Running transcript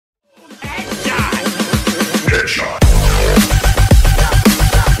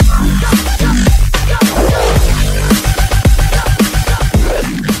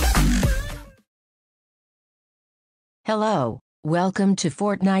Hello, welcome to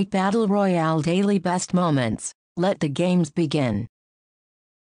Fortnite Battle Royale Daily Best Moments. Let the games begin.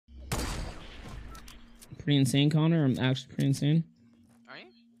 Pretty insane, Connor. I'm actually pretty insane. Are you?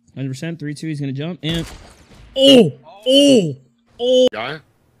 100%. 3-2. He's gonna jump and. Oh! Guy?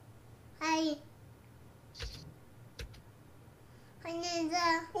 Hi.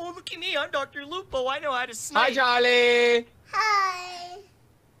 Oh, look at me. I'm Dr. Lupo. I know how to snipe. Hi, Charlie. Hi.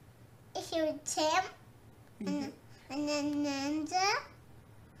 Is you Tim? And then Ninja?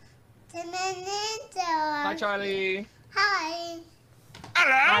 And then Ninja. Hi, Charlie. Hi.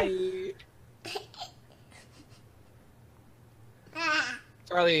 Hello. Hi.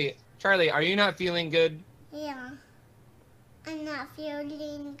 Charlie, are you not feeling good? Yeah. I'm not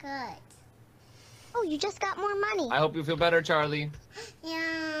feeling good. Oh, you just got more money. I hope you feel better, Charlie.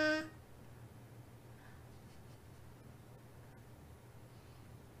 Yeah.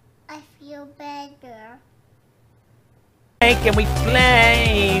 I feel better. Can we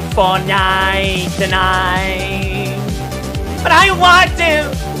play Fortnite tonight? But I want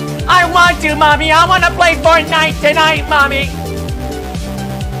to, Mommy. I want to play Fortnite tonight, Mommy.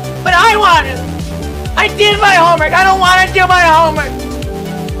 But I want to. I did my homework. I don't want to do my homework.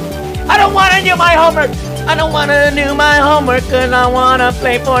 I don't want to do my homework. I don't want to do my homework because I want to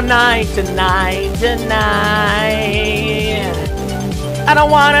play Fortnite tonight. I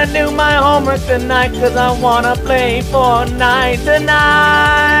don't want to do my homework tonight because I want to play Fortnite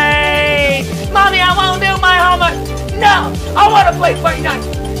tonight. Mommy, I won't do my homework. No, I want to play Fortnite.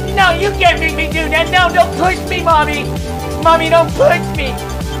 No, you can't make me do that. No, don't push me, Mommy. Mommy, don't push me.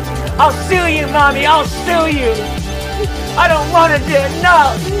 I'll sue you, Mommy. I'll sue you. I don't want to do it.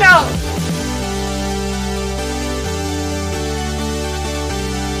 No, no.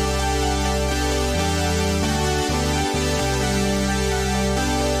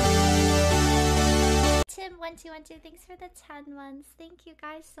 Tim1212, thanks for the 10 months. Thank you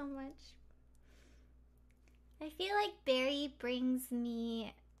guys so much. I feel like Barry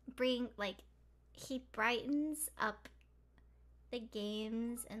he brightens up the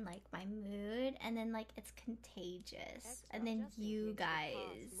games and like my mood, and then like it's contagious, and then you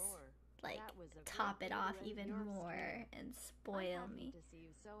guys like top it off even more and spoil me.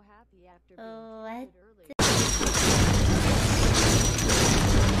 What?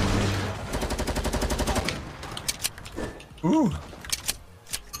 Ooh.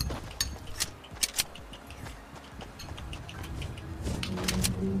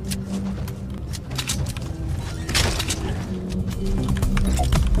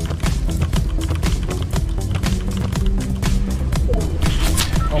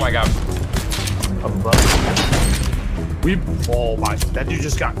 Oh my god. Oh my, that dude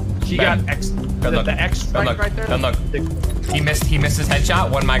just got, he Ben. got X, Good luck. the X strike Good luck. right there. Good luck. He missed his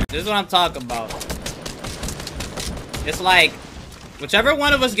headshot. One mic. This is what I'm talking about. It's like, whichever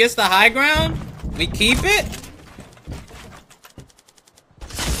one of us gets the high ground, we keep it.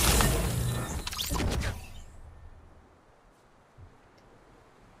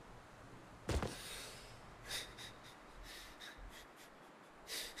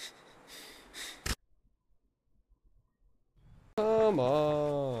 Come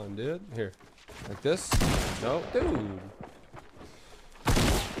on, dude. Here. Like this? No, dude.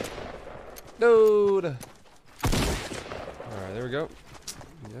 Dude. Alright, there we go.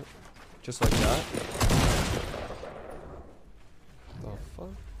 Yep. Just like that. The fuck?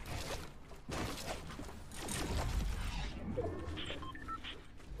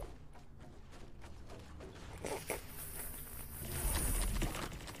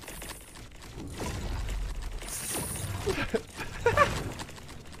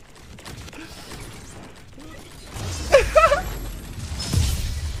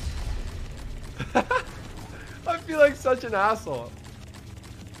 I feel like such an asshole.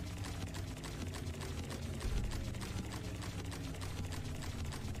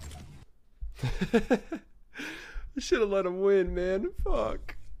 I should have let him win, man.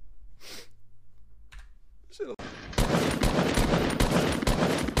 Fuck.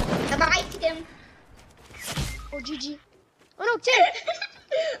 Bye, Tim. Oh, GG. Oh no, Tim.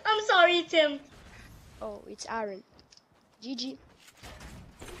 I'm sorry, Tim. Oh, it's Aaron. GG.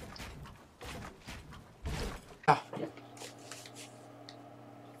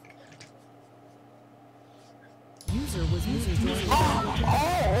 User was user joined.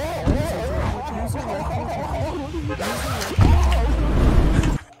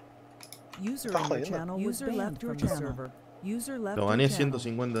 User in your channel. User left your channel. User left Lo your baneé channel.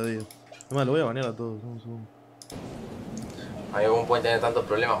 150 días. Además, lo voy a banear a todos. Vamos, vamos. Ay, ¿cómo pueden tener tantos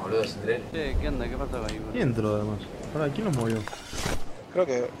problemas, boludo? Es increíble. ¿Qué onda? ¿Qué pasó ahí? Y entro, además. Pará, ¿quién nos movió? Creo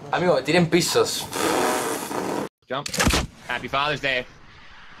que... Amigo, tiren pisos. Jump. Happy Father's Day.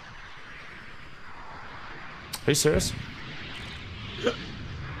 Are you serious?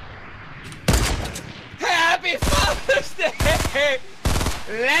 Happy Father's Day!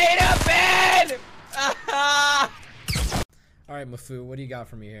 Later, Ben! Alright, Mafu, what do you got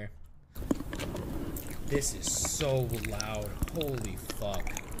for me here? This is so loud. Holy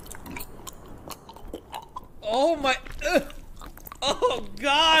fuck. Oh my... Oh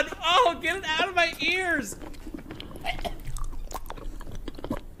god! Oh, get it out of my ears!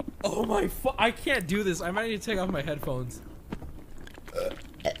 Oh my I can't do this. I might need to take off my headphones.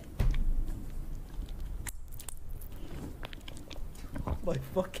 Oh my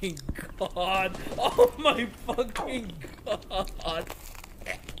fucking god! Oh my fucking god!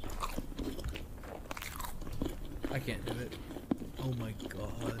 I can't do it. Oh my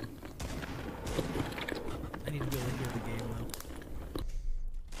god. I need to be able to hear the game now.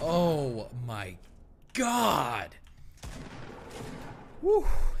 Oh my god! Whew,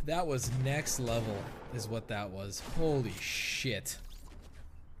 that was next level, is what that was. Holy shit.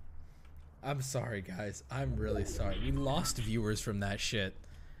 I'm sorry, guys. I'm really sorry. We lost viewers from that shit.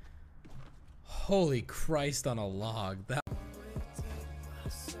 Holy Christ on a log. That.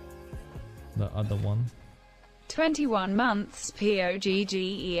 The other one. 21 months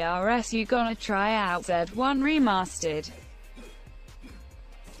POGGERS. You gonna try out Z1 Remastered?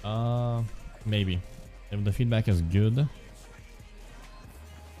 Maybe. If the feedback is good,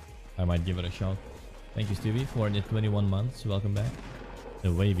 I might give it a shot. Thank you, Stevie, for the 21 months. Welcome back.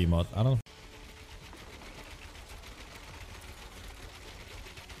 The wavy mod. I don't know.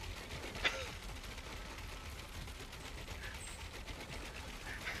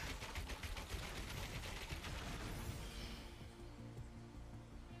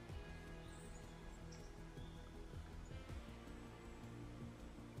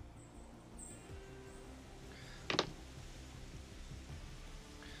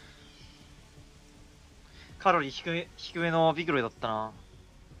カロリー低めのビクロイだったな。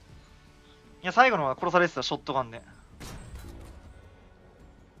いや、最後のは殺されてた、ショットガンで。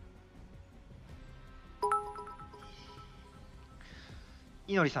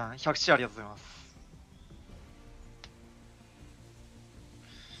いのりさん、100試合ありがとうございます。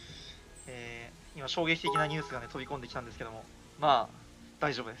今、衝撃的なニュースがね、飛び込んできたんですけども、まあ、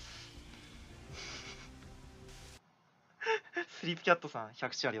大丈夫です。スリープキャットさん、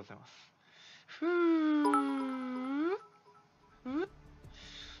100試合ありがとうございます。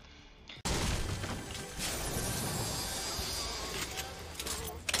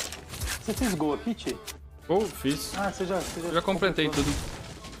Você fez gol aqui, Ti? Gol, fiz. Ah, você já Já completei tudo.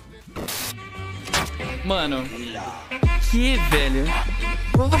 Mano, que velho.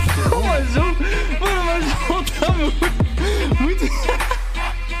 Nossa, o João tá muito.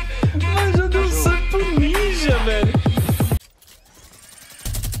 Mas eu dei um sangue pro ninja, velho.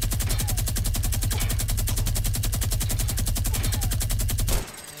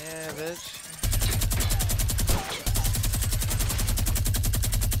 Yeah, bitch.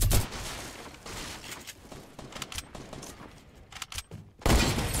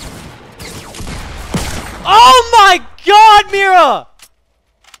 Oh my god, Mira!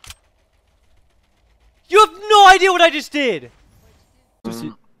 You have no idea what I just did!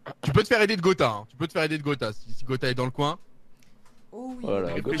 Tu peux te faire aider de Gotha, hein. Tu peux te faire aider de Gotha si Gotha est dans le coin.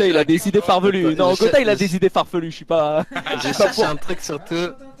 Voilà, Gotha il a des idées farfelues. Non, Gotha il a des idées farfelues, je suis pas. J'ai cherché un truc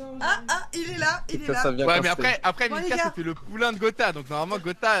surtout. Ah, il est là, il est là. Ouais, mais après Mika c'était le poulain de Gotha, donc normalement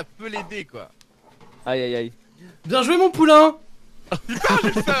Gotha peut l'aider quoi. Aïe aïe aïe. Bien joué, mon poulain! Putain,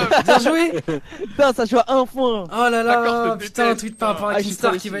 j'ai le seum. Bien joué! Putain, ça joue à 1 point! Oh là là, putain, un tweet par rapport à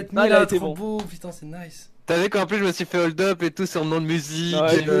Kingstar qui va être mis là, trop beau, putain, c'est nice. T'as vu qu'en plus je me suis fait hold up et tout sur le nom de musique,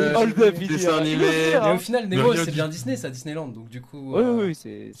 hold up, dessin animé. Mais au final, Nemo c'est bien Disney, ça, Disneyland, donc du coup. Oui,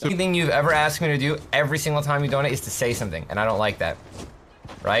 c'est. Everything you've ever asked me to do every single time you donate is to say something, and I don't like that.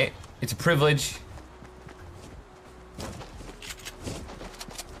 Right? It's a privilege.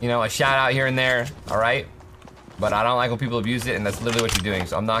 You know, a shout out here and there, alright? But I don't like when people abuse it, and that's literally what you're doing,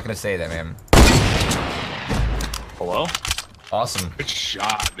 so I'm not gonna say that, man. Hello? Awesome. Good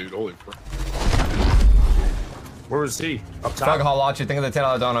shot, dude. Holy crap. Where was he? Up top? Fuck Hall Launcher, think of the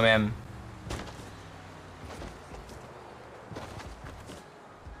 $10 donor, man.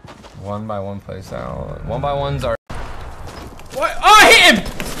 One by one place out. One by ones are. What? Oh, I hit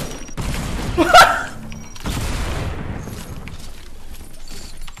him!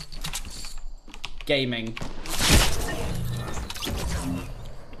 Gaming.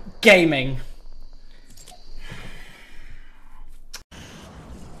 Gaming.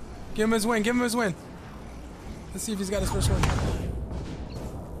 Give him his win, give him his win. Let's see if he's got his first win.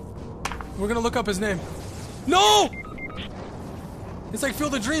 We're gonna look up his name. No! It's like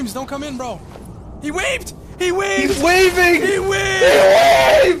Field of Dreams. Don't come in, bro. He waved! He waved! He's waving! He waved! He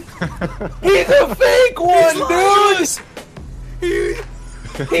waved! He's a fake one, dude!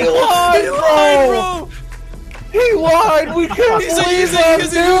 He lied, bro! He lied! We can't believe him, He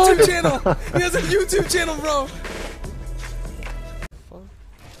has a YouTube channel! He has a YouTube channel, bro!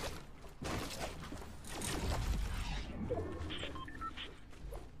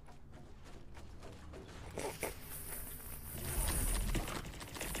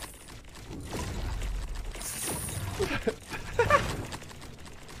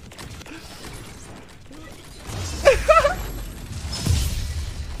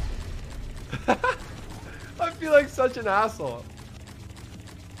 I feel like such an asshole.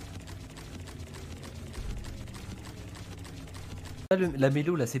 La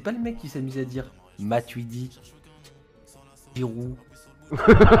mélo là, c'est pas le mec qui s'amuse à dire Matuidi, Giroud.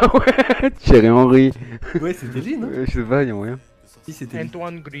 Ouais, Thierry Henry. Ouais, c'était lui, non? Je sais pas, y'a moyen. Si, c'était lui.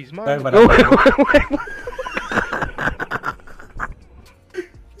 Antoine Griezmann. Ouais, voilà. Ouais.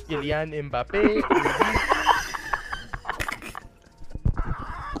 Kylian Mbappé.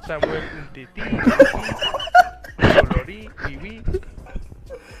 Samuel Umtiti. Colori, oui, oui.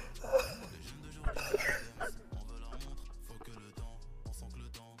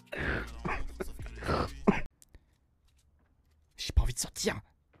 J'ai pas envie de sortir.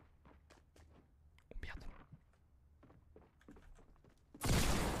 Oh merde.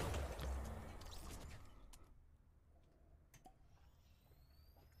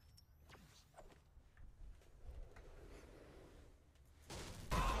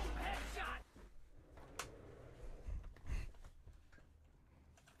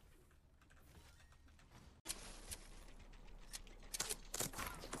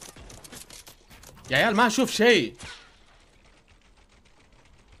 يا عيال ما اشوف شيء.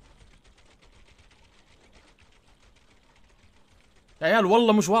 يا عيال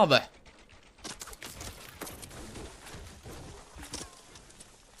والله مش واضح.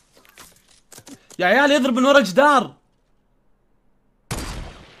 يا عيال يضرب من ورا الجدار.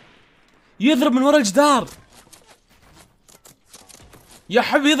 يضرب من ورا الجدار. يا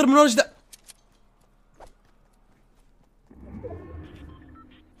حبيبي يضرب من ورا الجدار.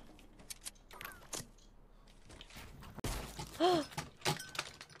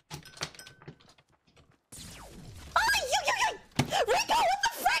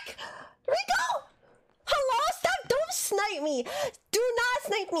 Snipe me! Do not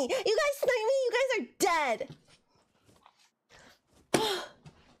snipe me! You guys snipe me, you guys are dead!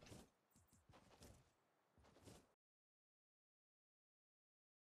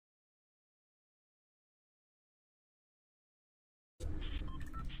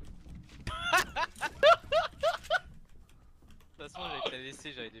 De toute façon, j'allais te la laisser,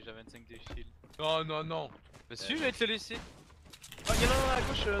 j'avais déjà 25 de shield. Non, non, non. Bah si, j'allais te la laisser. Oh, il y en a un à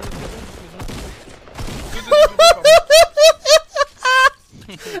gauche, notre maison.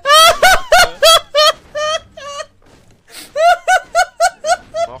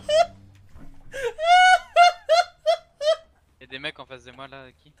 Y'a des mecs en face de moi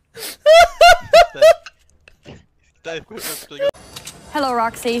là, qui? Hello,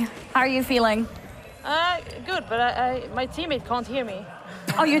 Roxy. How are you feeling? Good, but my teammate can't hear me.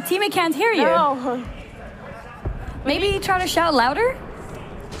 Oh, your teammate can't hear you? No. Maybe try to shout louder?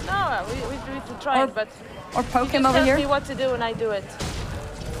 No, we tried, but... Or poke him over here? Tell me what to do and I do it.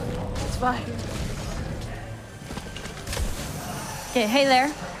 It's fine. Okay, hey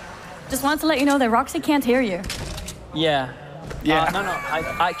there. Just wanted to let you know that Roxy can't hear you. Yeah. Yeah. No,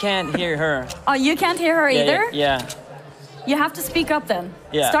 I can't hear her. Oh, you can't hear her either? Yeah. You have to speak up then.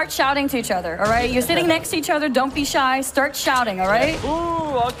 Yeah. Start shouting to each other, all right? You're sitting next to each other, don't be shy. Start shouting, all right?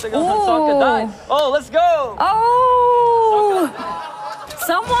 Ooh, Octagon. Oh, let's go! Oh!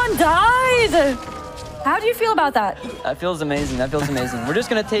 Someone died! How do you feel about that? That feels amazing. That feels amazing. We're just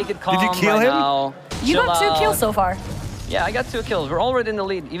gonna take it calm. Did you kill right him? now. You Chill got 2 out. kills so far. Yeah, I got 2 kills. We're already in the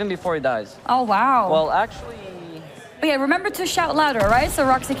lead, even before he dies. Oh, wow. Well, actually... Okay, remember to shout louder, all right? So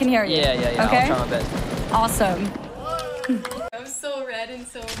Roxy can hear you. Yeah. Okay? I'll try my best. Awesome. I'm so red and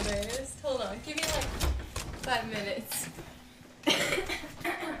so embarrassed. Hold on, give me like 5 minutes.